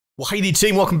Well, hey there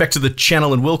team, welcome back to the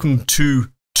channel and welcome to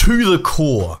the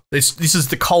Core. This is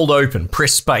the cold open,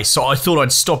 press space, so I thought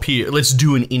I'd stop here, let's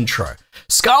do an intro.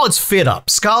 Scarlett's fed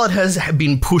up. Scarlett has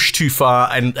been pushed too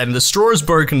far and the straw has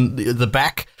broken the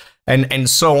back and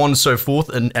so on and so forth,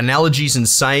 and analogies and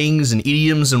sayings and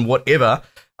idioms and whatever.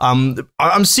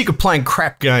 I'm sick of playing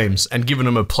crap games and giving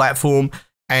them a platform,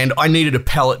 and I needed a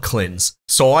palate cleanse.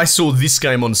 So I saw this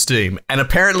game on Steam, and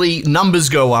apparently numbers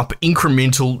go up,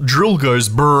 incremental, drill goes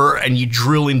brrr, and you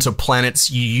drill into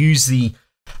planets. You use the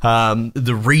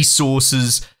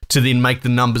resources to then make the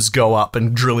numbers go up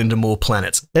and drill into more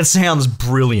planets. That sounds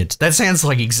brilliant. That sounds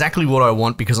like exactly what I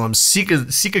want because I'm sick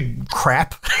of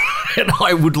crap, and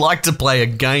I would like to play a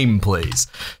game, please.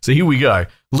 So here we go.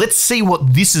 Let's see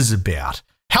what this is about.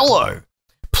 Hello.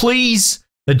 Please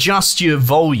adjust your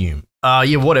volume.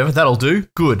 Yeah, whatever, that'll do.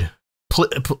 Good.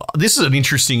 This is an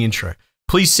interesting intro.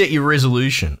 Please set your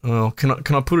resolution. Oh, can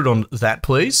I put it on that,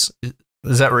 please?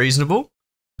 Is that reasonable?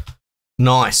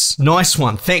 Nice. Nice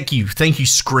one. Thank you. Thank you,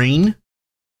 screen.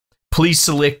 Please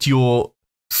select your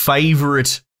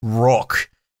favorite rock.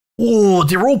 Oh,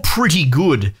 they're all pretty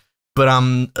good, but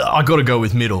I gotta go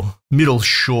with middle. Middle,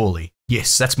 surely.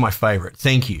 Yes, that's my favorite.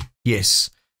 Thank you. Yes.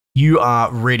 You are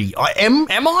ready. Am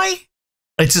I?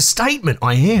 It's a statement.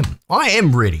 I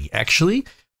am ready, actually.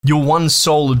 Your one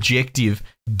sole objective,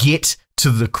 get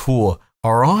to the core.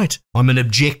 All right. I'm an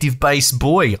objective-based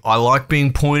boy. I like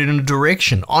being pointed in a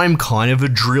direction. I'm kind of a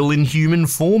drill in human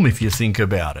form, if you think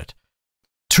about it.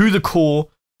 To the core,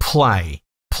 play.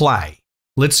 Play.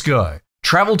 Let's go.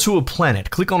 Travel to a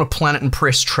planet. Click on a planet and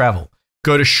press travel.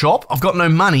 Go to shop. I've got no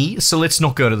money, so let's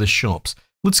not go to the shops.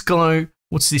 Let's go.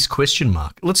 What's this question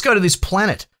mark? Let's go to this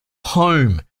planet.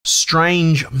 Home.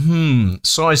 Strange,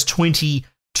 size 20,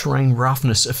 terrain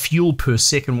roughness, a fuel per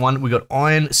second one. We got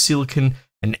iron, silicon,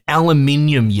 and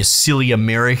aluminium, you silly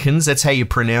Americans. That's how you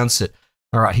pronounce it.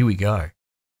 All right, here we go.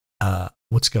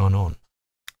 What's going on?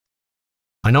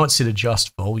 I know it said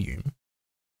adjust volume,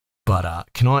 but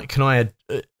can I add,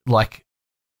 like,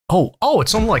 oh,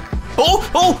 it's on like,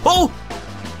 oh,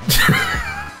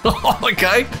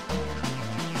 okay.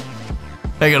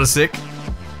 Hang on a sec.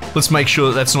 Let's make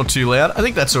sure that's not too loud. I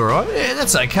think that's all right. Yeah,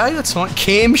 that's okay. That's fine.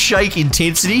 Cam shake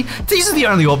intensity. These are the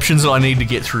only options that I need to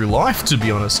get through life, to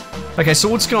be honest. Okay, so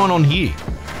what's going on here?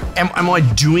 Am I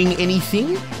doing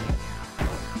anything?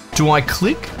 Do I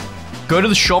click? Go to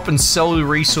the shop and sell the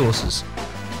resources.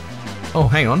 Oh,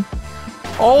 hang on.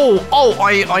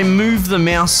 I move the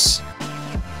mouse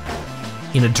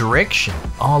in a direction.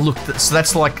 Oh, look, so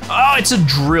that's like, it's a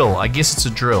drill. I guess it's a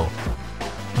drill.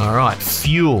 All right,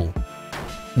 fuel.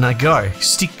 Now go.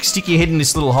 Stick your head in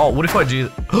this little hole. What if I do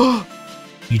that?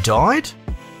 You died?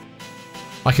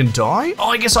 I can die? Oh,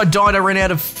 I guess I died. I ran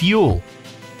out of fuel.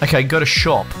 Okay, go to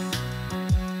shop.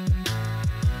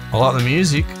 I like the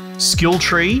music. Skill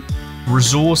tree.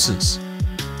 Resources.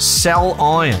 Sell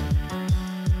iron.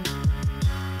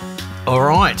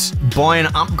 Alright. Buy an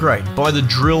upgrade. Buy the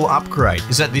drill upgrade.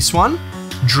 Is that this one?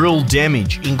 Drill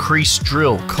damage. Increase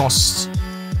drill. Costs.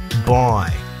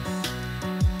 Buy.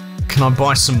 Can I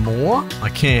buy some more? I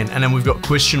can. And then we've got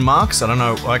question marks. I don't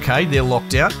know. Okay, they're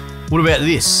locked out. What about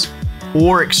this?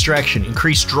 Ore extraction.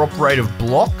 Increased drop rate of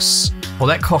blocks. Well,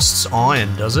 that costs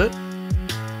iron, does it?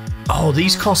 Oh,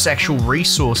 these cost actual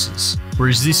resources.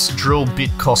 Whereas this drill bit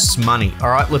costs money. All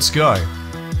right, let's go.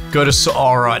 Go to...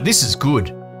 All right, this is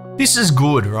good. This is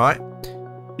good, right?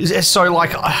 So,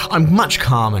 like, I'm much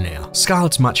calmer now.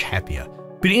 Scarlett's much happier.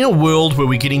 But in a world where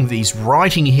we're getting these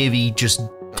writing-heavy, just...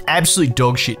 absolute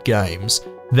dogshit games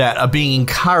that are being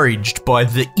encouraged by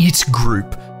the IT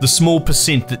group, the small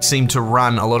percent that seem to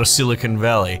run a lot of Silicon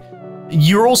Valley.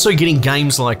 You're also getting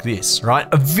games like this, right?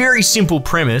 A very simple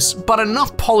premise, but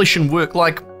enough polish and work.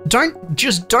 Like, don't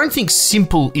think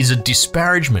simple is a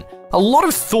disparagement. A lot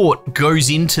of thought goes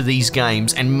into these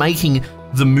games and making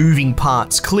the moving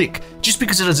parts click. Just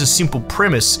because it has a simple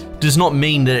premise does not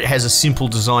mean that it has a simple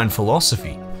design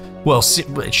philosophy. Well,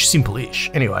 it's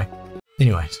simple-ish.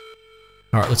 Anyways.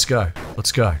 Alright, let's go.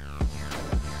 Let's go.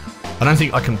 I don't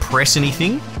think I can press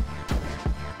anything.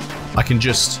 I can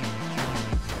just...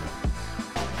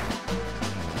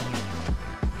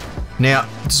 Now,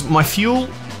 my fuel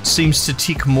seems to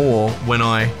tick more when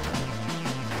I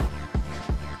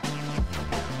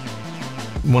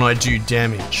do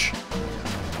damage.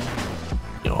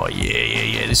 Oh,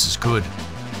 yeah, this is good.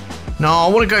 No, I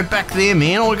want to go back there,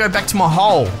 man. I want to go back to my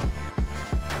hole.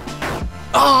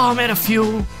 Oh, I'm out of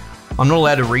fuel. I'm not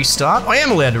allowed to restart? I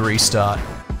am allowed to restart.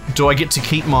 Do I get to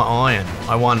keep my iron?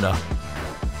 I wonder.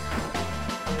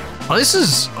 Oh, this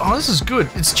is good.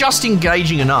 It's just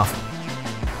engaging enough.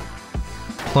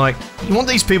 Like, you want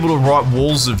these people to write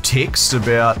walls of text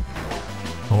about,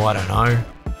 oh, I don't know,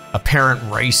 apparent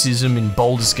racism in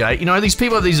Baldur's Gate. You know, these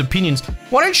people have these opinions.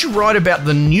 Why don't you write about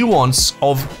the nuance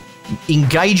of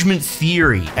engagement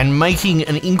theory and making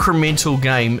an incremental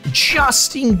game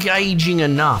just engaging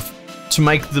enough to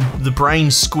make the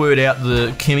brain squirt out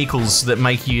the chemicals that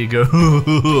make you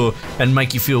go and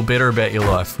make you feel better about your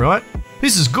life, right?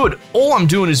 This is good. All I'm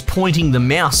doing is pointing the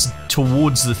mouse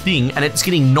towards the thing and it's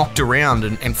getting knocked around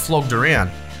and flogged around.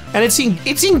 And it's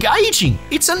engaging.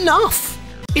 It's enough.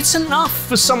 It's enough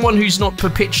for someone who's not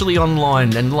perpetually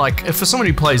online and like, for someone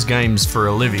who plays games for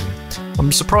a living,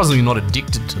 I'm surprisingly not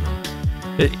addicted to them.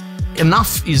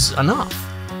 Enough is enough.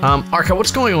 Okay,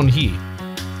 what's going on here?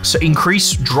 So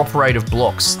increase drop rate of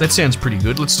blocks. That sounds pretty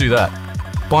good. Let's do that.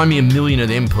 Buy me 1,000,000 of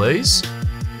them, please.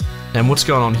 And what's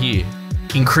going on here?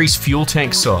 Increase fuel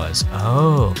tank size.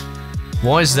 Oh,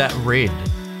 why is that red?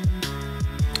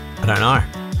 I don't know.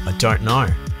 I don't know.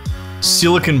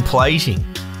 Silicon plating.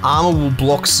 Armor will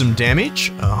block some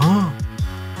damage. Oh.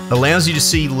 Allows you to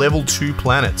see level 2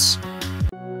 planets.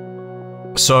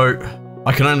 So,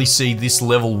 I can only see this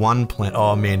level 1 planet.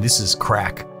 Oh man, this is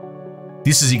crack.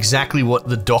 This is exactly what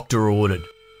the doctor ordered.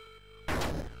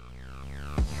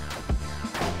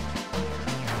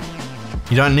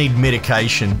 You don't need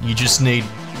medication, you just need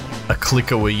a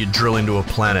clicker where you drill into a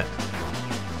planet.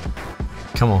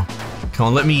 Come on. Come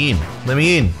on, let me in. Let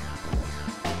me in.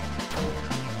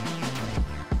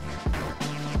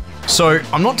 So,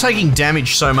 I'm not taking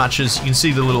damage so much as you can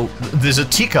see the little... There's a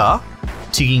ticker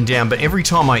ticking down, but every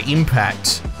time I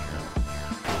impact,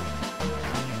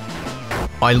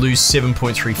 I lose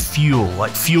 7.3 fuel.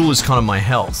 Like, fuel is kind of my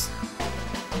health.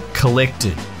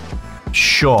 Collected.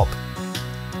 Shop.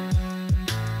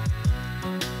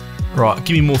 Right,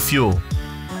 give me more fuel.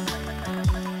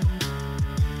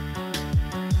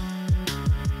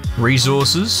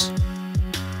 Resources.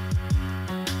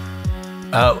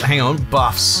 Hang on,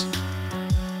 buffs.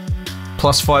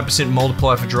 Plus 5%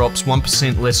 multiplier for drops,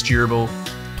 1% less durable,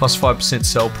 plus 5%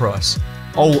 sell price.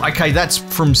 Oh, okay, that's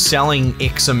from selling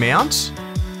X amount.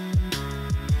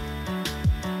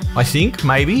 I think,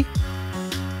 maybe.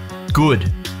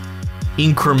 Good.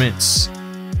 Increments.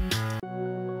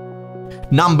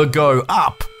 Number go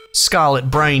up.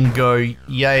 Scarlet brain go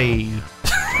yay.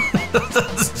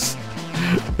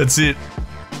 That's it.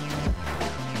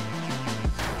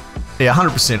 Yeah,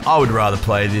 100%. I would rather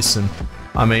play this than...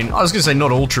 I mean, I was going to say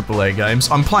not all AAA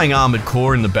games. I'm playing Armored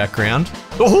Core in the background.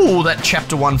 Oh, that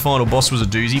Chapter 1 final boss was a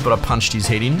doozy, but I punched his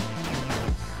head in.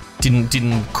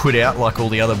 Didn't quit out like all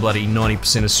the other bloody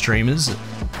 90% of streamers.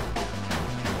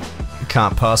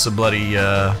 Can't pass a bloody...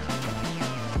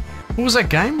 What was that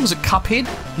game? Was it Cuphead?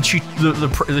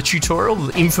 The tutorial?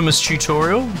 The infamous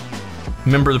tutorial?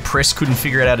 Member of the press couldn't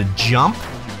figure out how to jump?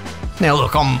 Now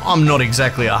look, I'm not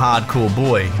exactly a hardcore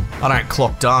boy. I don't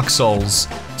clock Dark Souls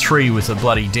 3 with a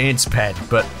bloody dance pad,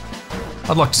 but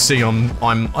I'd like to see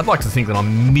I'd like to think that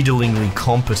I'm middlingly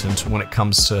competent when it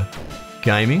comes to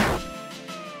gaming.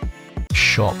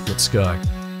 Shop, let's go.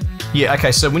 Yeah,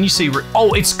 okay, so when you see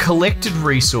oh, it's collected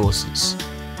resources.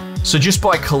 So just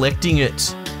by collecting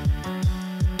it,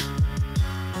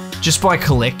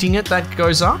 that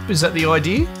goes up? Is that the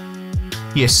idea?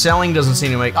 Yeah, selling doesn't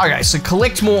seem to make... Okay, so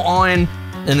collect more iron,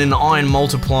 and then the iron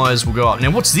multipliers will go up. Now,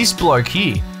 what's this bloke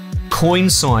here? Coin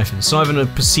siphon. Siphon a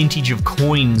percentage of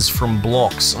coins from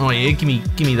blocks. Oh yeah, give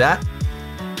me that.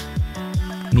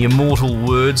 In the immortal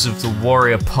words of the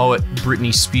warrior poet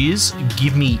Britney Spears,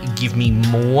 give me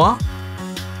more.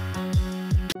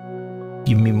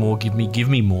 Give me more, give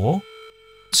me more.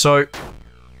 So...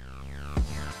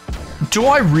 Do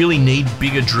I really need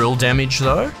bigger drill damage,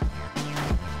 though?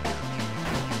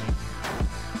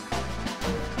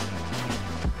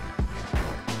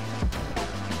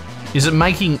 Is it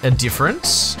making a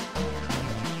difference?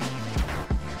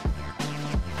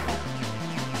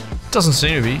 Doesn't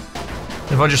seem to be.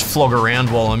 If I just flog around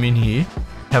while I'm in here,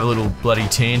 have a little bloody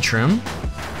tantrum,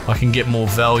 I can get more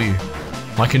value.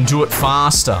 I can do it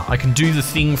faster. I can do the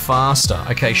thing faster.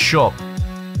 Okay, shop.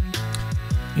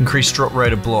 Increase drop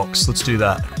rate of blocks. Let's do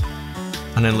that.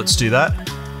 And then let's do that.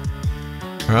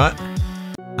 Alright.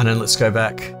 And then let's go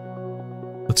back.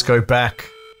 Let's go back.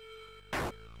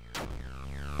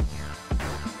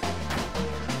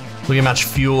 Look how much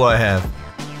fuel I have.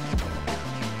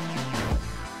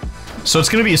 So it's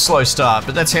going to be a slow start,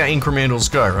 but that's how incrementals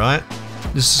go, right?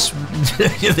 This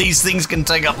is, these things can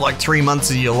take up like 3 months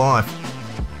of your life.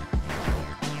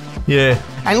 Yeah.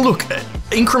 And look,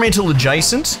 incremental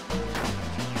adjacent.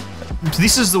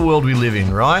 This is the world we live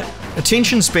in, right?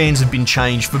 Attention spans have been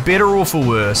changed for better or for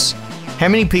worse. How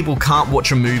many people can't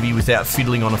watch a movie without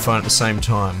fiddling on a phone at the same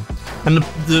time? And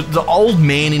the old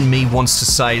man in me wants to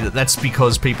say that that's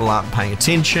because people aren't paying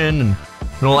attention and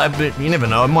all that, but you never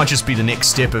know, it might just be the next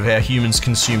step of how humans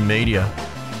consume media.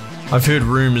 I've heard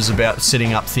rumours about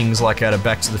setting up things like out of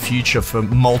Back to the Future for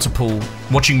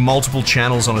watching multiple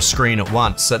channels on a screen at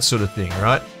once, that sort of thing,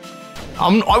 right?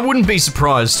 I wouldn't be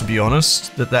surprised, to be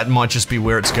honest, that might just be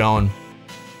where it's going.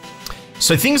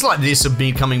 So things like this are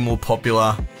becoming more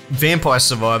popular. Vampire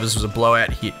Survivors was a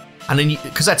blowout hit, and then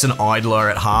because that's an idler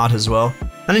at heart as well.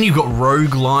 And then you've got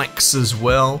roguelikes as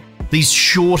well. These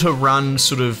shorter run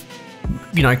sort of,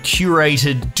 you know,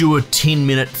 curated, do a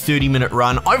 10-minute, 30-minute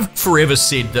run. I've forever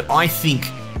said that I think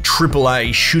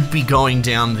AAA should be going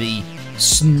down the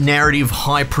narrative,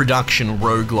 high production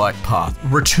roguelike path.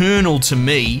 Returnal, to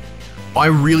me, I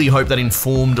really hope that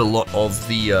informed a lot of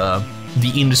the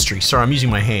industry. Sorry, I'm using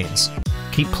my hands.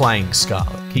 Keep playing,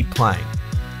 Scarlet. Keep playing.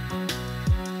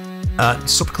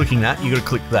 Stop clicking that. You gotta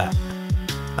click that.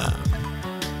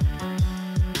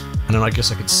 And then I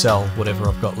guess I could sell whatever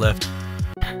I've got left.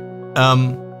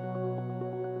 And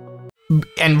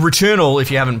Returnal, if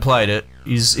you haven't played it,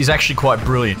 is actually quite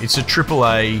brilliant. It's a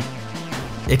AAA.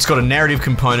 It's got a narrative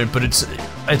component, but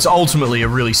it's ultimately a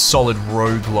really solid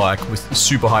roguelike with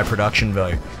super high production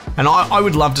value. And I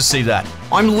would love to see that.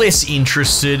 I'm less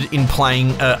interested in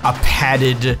playing a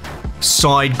padded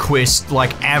side quest,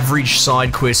 like average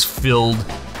side quest filled,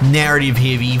 narrative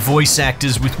heavy, voice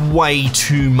actors with way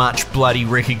too much bloody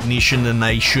recognition than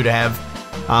they should have.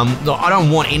 I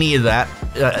don't want any of that.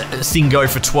 Thing go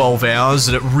for 12 hours,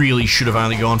 that it really should have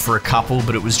only gone for a couple,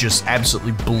 but it was just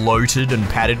absolutely bloated and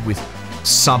padded with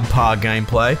subpar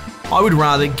gameplay. I would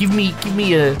rather give me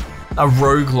a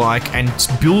roguelike and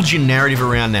build your narrative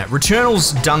around that.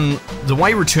 Returnal's done, the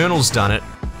way Returnal's done it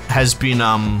has been,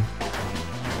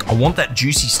 I want that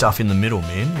juicy stuff in the middle,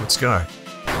 man. Let's go.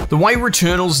 The way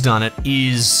Returnal's done it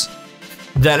is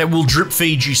that it will drip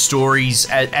feed you stories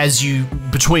as you,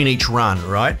 between each run,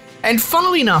 right? And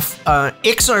funnily enough,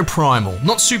 Exoprimal,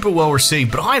 not super well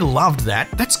received, but I loved that.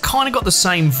 That's kind of got the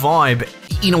same vibe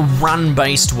in a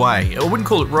run-based way. I wouldn't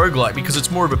call it roguelike because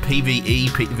it's more of a PvE,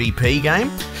 PvP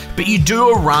game. But you do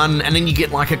a run and then you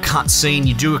get like a cutscene,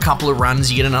 you do a couple of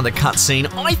runs, you get another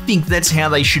cutscene. I think that's how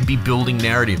they should be building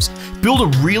narratives. Build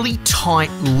a really tight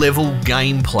level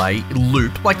gameplay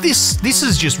loop. Like this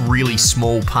is just really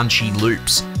small punchy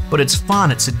loops, but it's fun,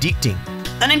 it's addicting.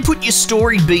 And then put your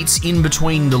story beats in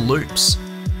between the loops.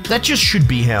 That just should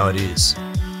be how it is.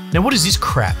 Now what is this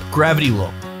crap? Gravity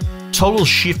lock. Toggle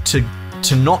shift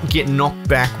to not get knocked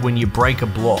back when you break a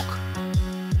block.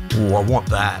 Oh, I want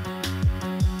that.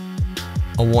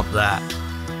 I want that.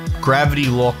 Gravity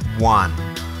lock 1.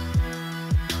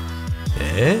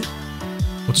 Yeah?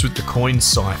 What's with the coin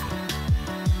siphon?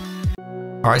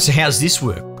 Alright, so how's this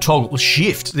work? Toggle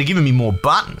shift. They're giving me more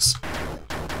buttons.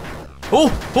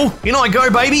 Oh, in I go,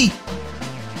 baby!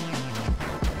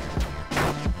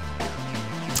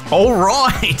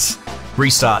 Alright!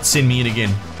 Restart, send me in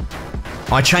again.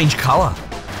 I change colour.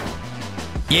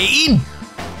 Yeah, in!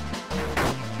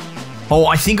 Oh,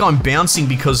 I think I'm bouncing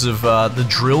because of the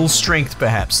drill strength,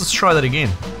 perhaps. Let's try that again.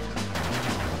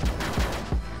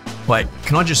 Wait,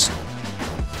 can I just...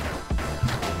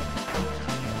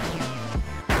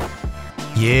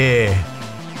 Yeah.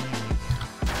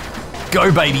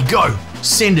 Go, baby, go!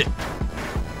 Send it!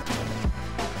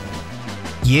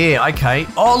 Yeah, okay.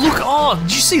 Oh, look, oh,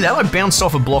 did you see that? I bounced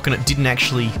off a block and it didn't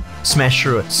actually smash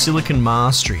through it. Silicon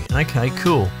Mastery. Okay,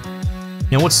 cool.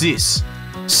 Now, what's this?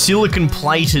 Silicon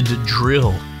plated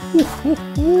drill.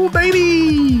 Ooh,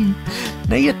 baby!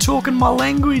 Now you're talking my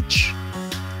language.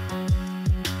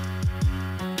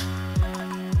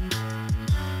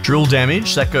 Drill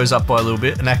damage, that goes up by a little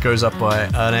bit, and that goes up by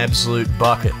an absolute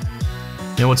bucket.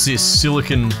 Now what's this?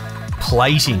 Silicon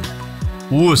plating.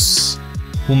 Woos.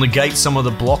 Will negate some of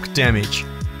the block damage.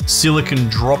 Silicon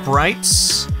drop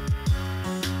rates.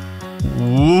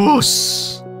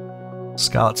 Woos.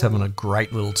 Scarlet's having a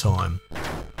great little time.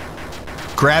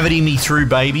 Gravity me through,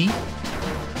 baby.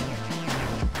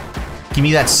 Give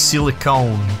me that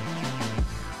silicone.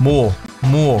 More.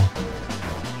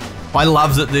 I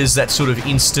love that there's that sort of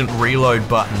instant reload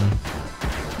button.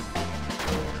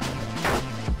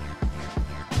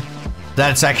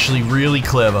 That's actually really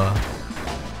clever.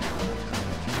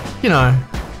 You know.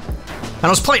 And I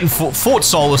was playing Fort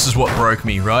Solis is what broke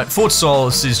me, right? Fort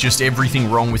Solis is just everything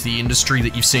wrong with the industry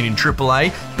that you've seen in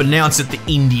AAA, but now it's at the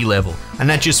indie level. And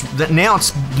now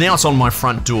it's on my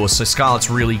front door, so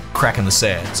Scarlet's really cracking the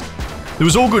sads. It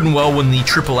was all good and well when the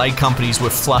AAA companies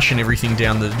were flushing everything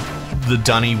down the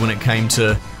dunny when it came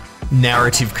to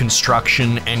narrative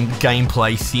construction and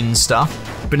gameplay thin stuff.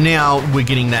 But now we're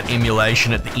getting that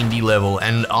emulation at the indie level,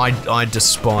 and I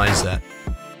despise that.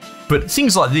 But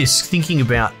things like this, thinking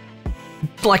about,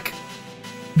 like,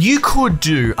 you could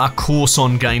do a course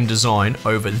on game design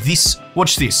over this.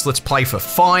 Watch this. Let's play for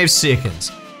 5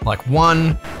 seconds. Like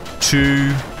 1,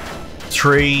 2,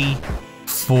 3,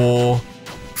 4,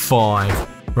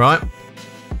 5, right?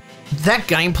 That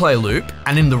gameplay loop,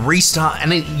 and then the restart,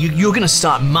 and then you're going to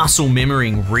start muscle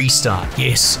memorying restart.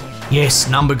 Yes,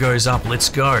 number goes up, let's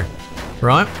go,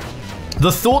 right?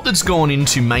 The thought that's gone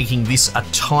into making this a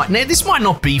tight... Now, this might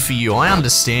not be for you, I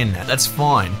understand that, that's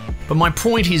fine. But my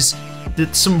point is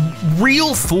that some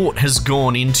real thought has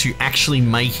gone into actually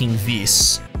making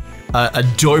this a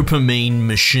dopamine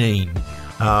machine.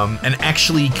 And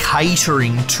actually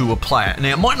catering to a player.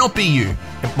 Now, it might not be you,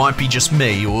 it might be just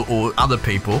me or other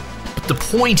people, but the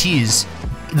point is,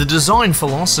 the design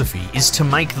philosophy is to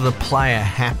make the player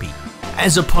happy,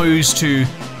 as opposed to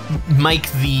make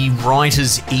the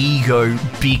writer's ego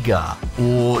bigger,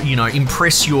 or, you know,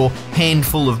 impress your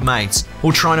handful of mates,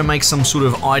 or trying to make some sort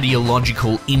of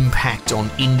ideological impact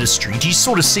on industry. Do you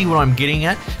sort of see what I'm getting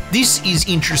at? This is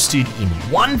interested in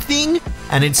one thing,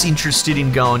 and it's interested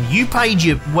in going, you paid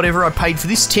your, whatever I paid for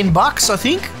this, $10 I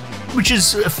think, which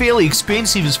is fairly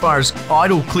expensive as far as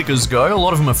idle clickers go. A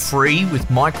lot of them are free with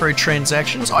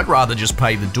microtransactions. I'd rather just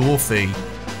pay the door fee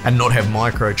and not have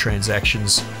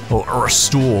microtransactions or a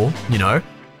store, you know.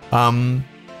 And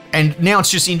now it's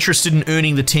just interested in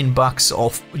earning the $10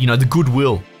 off, you know, the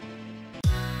goodwill.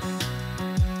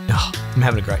 Oh, I'm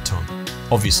having a great time,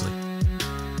 obviously.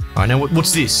 All right, now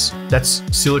what's this? That's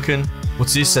silicon.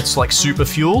 What's this? That's like super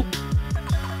fuel?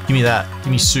 Give me that.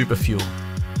 Give me super fuel.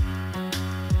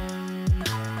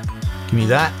 Give me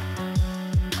that.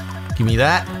 Give me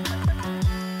that.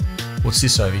 What's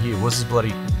this over here? What's this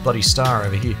bloody star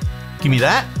over here? Give me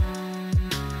that.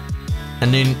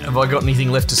 And then, have I got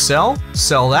anything left to sell?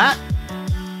 Sell that.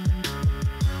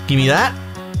 Give me that.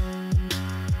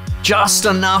 Just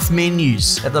enough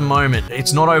menus at the moment.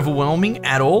 It's not overwhelming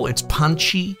at all. It's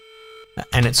punchy,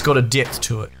 and it's got a depth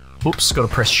to it. Oops, got to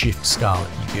press Shift, Scarlet,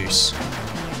 you goose.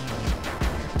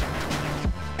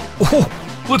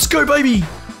 Oh, let's go, baby!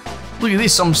 Look at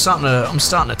this. I'm starting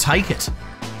to take it.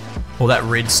 Well, that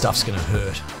red stuff's gonna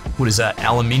hurt. What is that?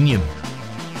 Aluminium.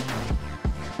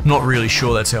 Not really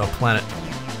sure that's how a planet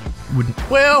wouldn't.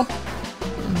 Well,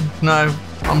 no.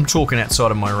 I'm talking outside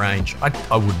of my range. I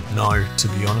wouldn't know, to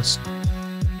be honest.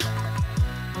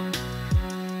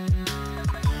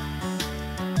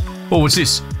 Oh, what's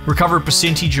this? Recover a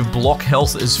percentage of block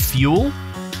health as fuel?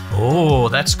 Oh,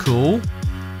 that's cool.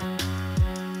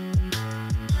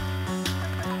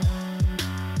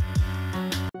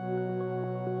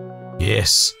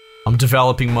 Yes, I'm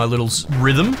developing my little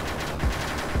rhythm.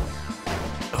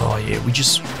 Oh yeah, we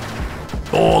just...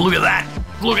 Oh, look at that!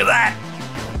 Look at that!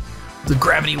 The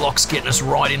gravity lock's getting us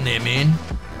right in there, man.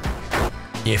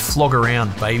 Yeah, flog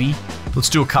around, baby. Let's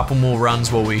do a couple more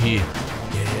runs while we're here.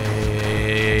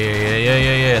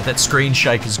 Yeah. That screen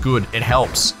shake is good. It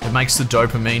helps. It makes the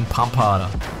dopamine pump harder.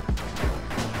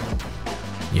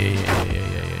 Yeah.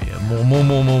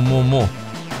 More.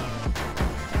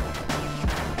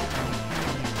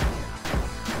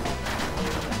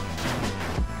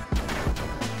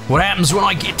 What happens when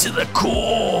I get to the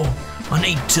core? I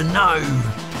need to know.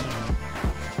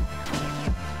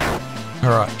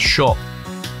 Alright, shop.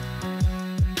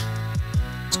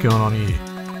 What's going on here?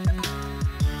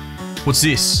 What's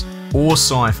this? Ore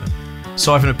siphon.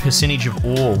 Siphon a percentage of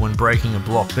ore when breaking a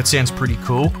block. That sounds pretty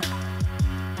cool.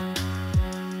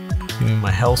 Give me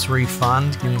my health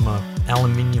refund. Give me my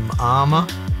aluminium armor.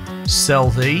 Sell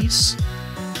these.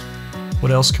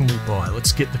 What else can we buy?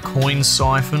 Let's get the coin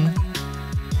siphon.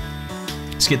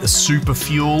 Let's get the super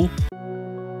fuel.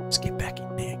 Let's get back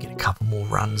in there. Get a couple more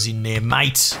runs in there,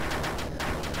 mate.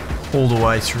 All the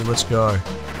way through. Let's go.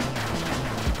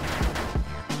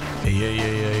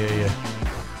 Yeah.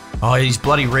 Oh, these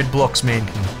bloody red blocks, man,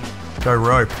 can go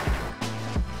rope.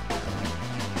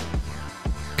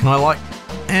 Can I, like,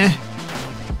 I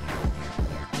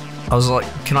was like,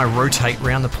 can I rotate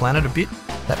around the planet a bit?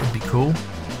 That would be cool.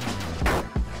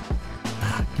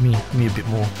 Give me a bit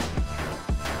more.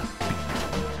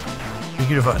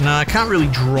 No, I can't really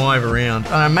drive around.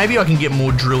 Maybe I can get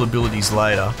more drill abilities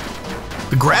later.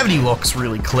 The gravity lock's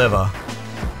really clever.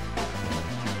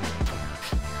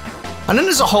 And then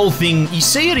there's a whole thing, you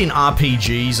see it in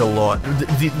RPGs a lot,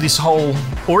 this whole,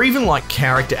 or even like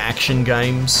character action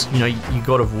games, you know, your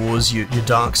God of Wars, your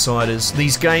Darksiders,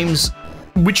 these games,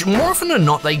 which more often than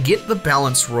not, they get the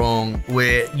balance wrong,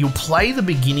 where you'll play the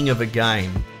beginning of a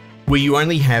game, where you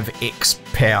only have X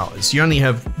powers. You only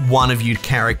have one of your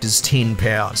character's 10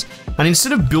 powers. And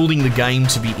instead of building the game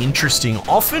to be interesting,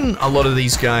 often a lot of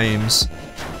these games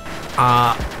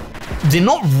they're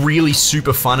not really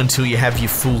super fun until you have your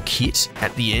full kit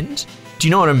at the end. Do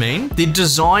you know what I mean? They're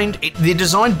designed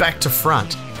back to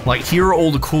front. Like, here are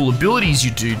all the cool abilities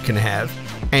your dude can have,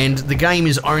 and the game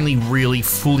is only really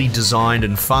fully designed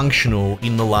and functional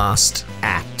in the last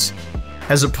act.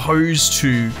 As opposed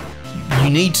to, you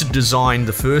need to design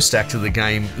the first act of the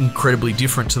game incredibly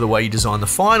different to the way you design the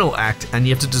final act, and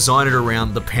you have to design it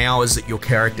around the powers that your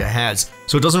character has.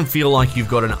 So it doesn't feel like you've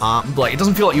got it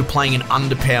doesn't feel like you're playing an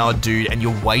underpowered dude and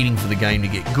you're waiting for the game to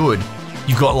get good.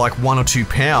 You've got like 1 or 2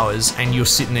 powers and you're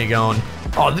sitting there going,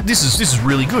 oh, this is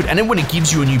really good. And then when it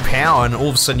gives you a new power and all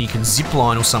of a sudden you can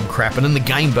zipline or some crap, and then the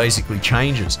game basically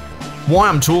changes. Why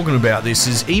I'm talking about this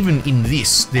is, even in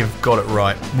this, they've got it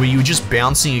right, where you're just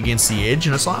bouncing against the edge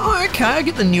and it's like, oh, okay, I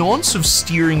get the nuance of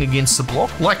steering against the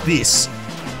block, like this.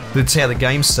 That's how the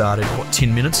game started, what,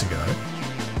 10 minutes ago?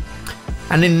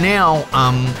 And then now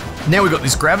we've got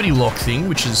this gravity lock thing,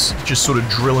 which is just sort of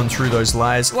drilling through those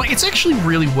layers. Like, it's actually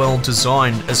really well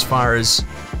designed as far as,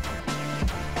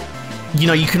 you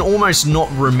know, you can almost not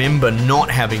remember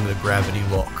not having the gravity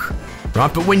lock,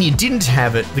 right? But when you didn't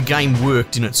have it, the game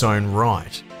worked in its own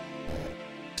right.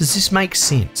 Does this make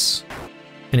sense?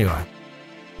 Anyway,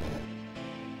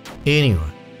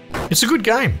 it's a good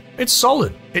game. It's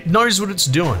solid. It knows what it's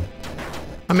doing.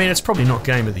 I mean, it's probably not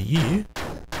Game of the Year.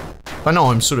 I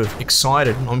know I'm sort of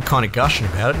excited, I'm kind of gushing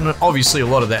about it, and obviously a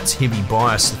lot of that's heavy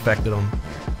bias, the fact that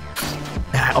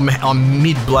I'm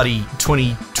mid-bloody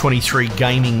 2023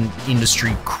 gaming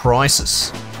industry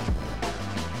crisis.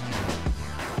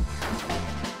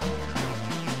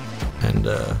 And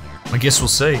I guess we'll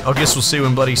see. I guess we'll see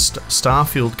when bloody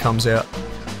Starfield comes out.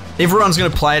 Everyone's going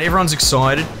to play it, everyone's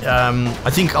excited. I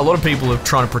think a lot of people are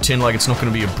trying to pretend like it's not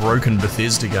going to be a broken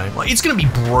Bethesda game. Like, it's going to be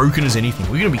broken as anything.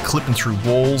 We're going to be clipping through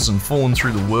walls and falling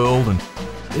through the world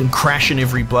and crashing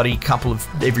every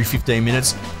 15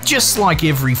 minutes, just like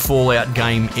every Fallout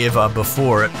game ever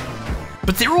before it.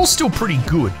 But they're all still pretty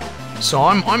good. So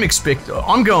I'm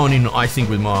going in, I think,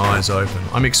 with my eyes open.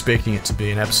 I'm expecting it to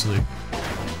be an absolute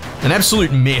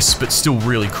mess, but still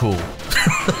really cool.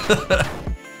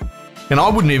 And I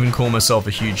wouldn't even call myself a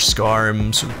huge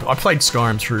Skyrim. I played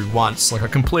Skyrim through once, like I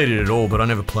completed it all, but I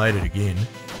never played it again.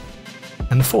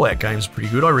 And the Fallout game's pretty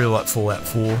good. I really like Fallout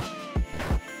 4.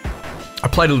 I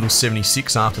played a little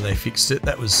 76 after they fixed it.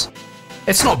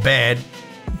 It's not bad.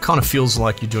 It kind of feels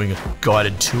like you're doing a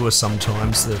guided tour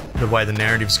sometimes, the way the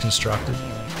narrative's constructed.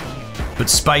 But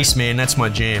space, man, that's my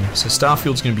jam. So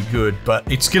Starfield's going to be good, but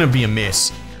it's going to be a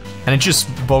mess. And it just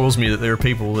boggles me that there are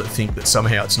people that think that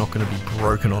somehow it's not going to be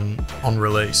broken on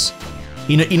release.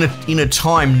 In a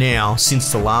time now, since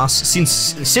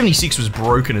 76 was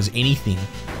broken as anything,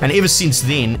 and ever since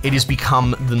then, it has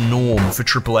become the norm for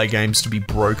AAA games to be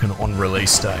broken on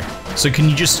release day. So can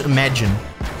you just imagine?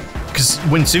 Because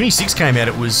when 76 came out,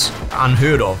 it was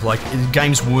unheard of. Like,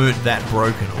 games weren't that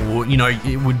broken, or, you know,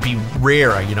 it would be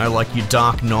rarer, you know, like your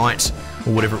Dark Knight,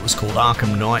 or whatever it was called,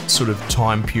 Arkham Knight sort of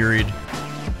time period,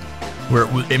 where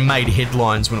it made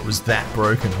headlines when it was that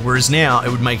broken. Whereas now,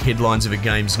 it would make headlines if a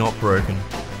game's not broken.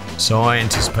 So I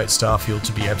anticipate Starfield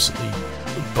to be absolutely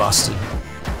busted.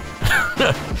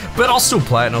 But I'll still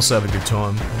play it and I'll still have a good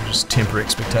time. I'll just temper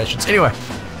expectations. Anyway,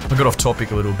 I got off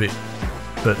topic a little bit,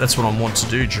 but that's what I want to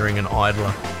do during an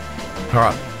idler.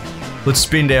 Alright, let's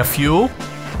spend our fuel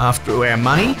after our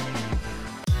money.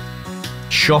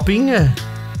 Shopping.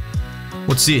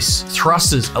 What's this?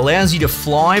 Thrusters. Allows you to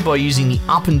fly by using the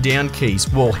up and down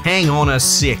keys. Well, hang on a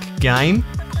sec, game.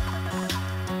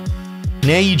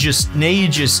 Now you're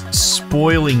just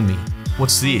spoiling me.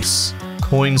 What's this?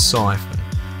 Coin siphon.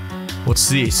 What's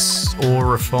this? Ore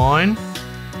refine.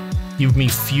 Give me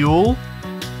fuel.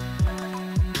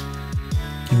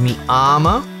 Give me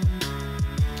armor.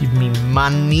 Give me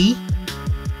money.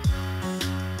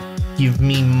 Give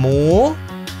me more.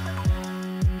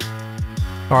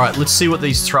 Alright, let's see what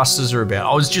these thrusters are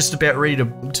about. I was just about ready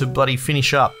to bloody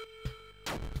finish up.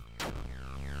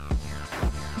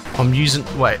 I'm using...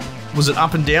 Wait, was it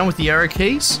up and down with the arrow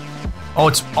keys? Oh,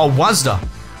 it's... Oh, WASD.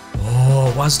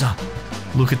 Oh, WASD.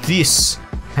 Look at this.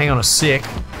 Hang on a sec.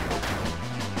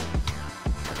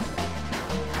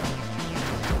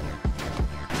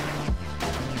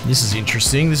 This is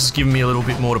interesting. This is giving me a little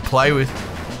bit more to play with.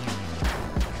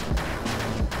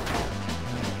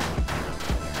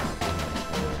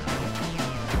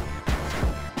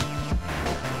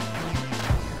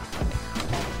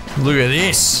 Look at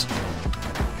this.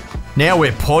 Now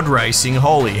we're pod racing,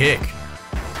 holy heck.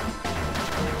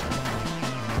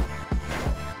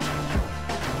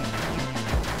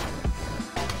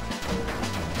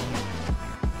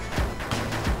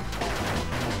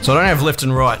 So I don't have left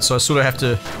and right, so I sort of have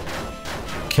to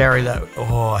carry that.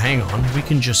 Oh, hang on.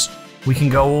 We can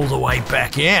go all the way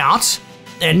back out,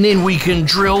 and then we can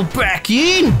drill back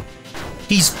in.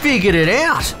 He's figured it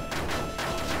out.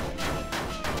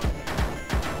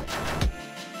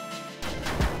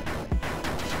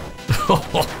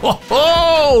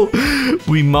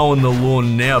 We mowing the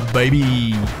lawn now,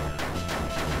 baby.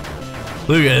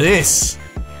 Look at this.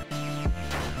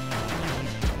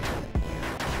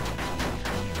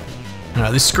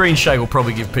 No, this screen shake will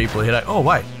probably give people a headache. Oh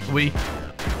wait,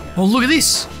 oh look at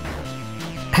this.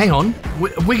 Hang on,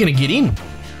 we're gonna get in,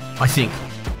 I think.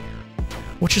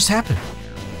 What just happened?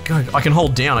 Go, I can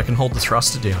hold down, I can hold the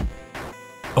thruster down.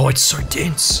 Oh, it's so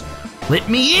dense. Let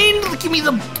me in, give me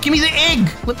the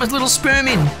egg. Let my little sperm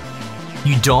in.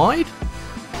 You died?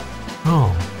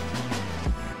 Oh.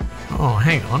 Oh,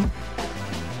 hang on.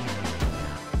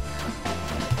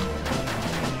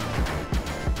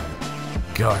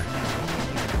 Go.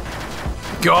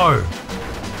 Go.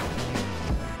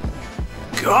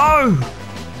 Go.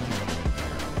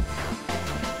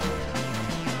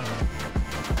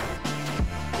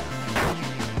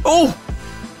 Oh.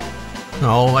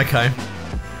 Oh, okay.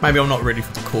 Maybe I'm not ready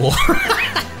for the core.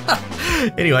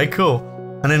 Anyway, cool.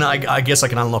 And then I guess I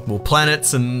can unlock more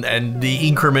planets and the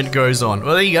increment goes on.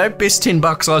 Well, there you go. Best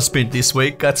 $10 I spent this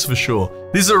week, that's for sure.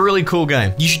 This is a really cool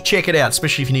game. You should check it out,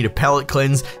 especially if you need a palate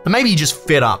cleanse. And maybe you're just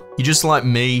fed up. You're just like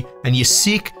me and you're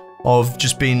sick of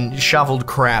just being shoveled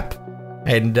crap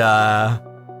and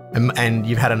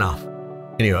you've had enough.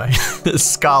 Anyway,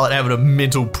 Scarlet having a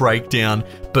mental breakdown,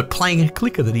 but playing a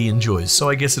clicker that he enjoys. So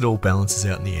I guess it all balances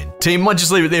out in the end. Team, might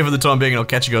just leave it there for the time being and I'll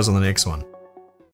catch you guys on the next one.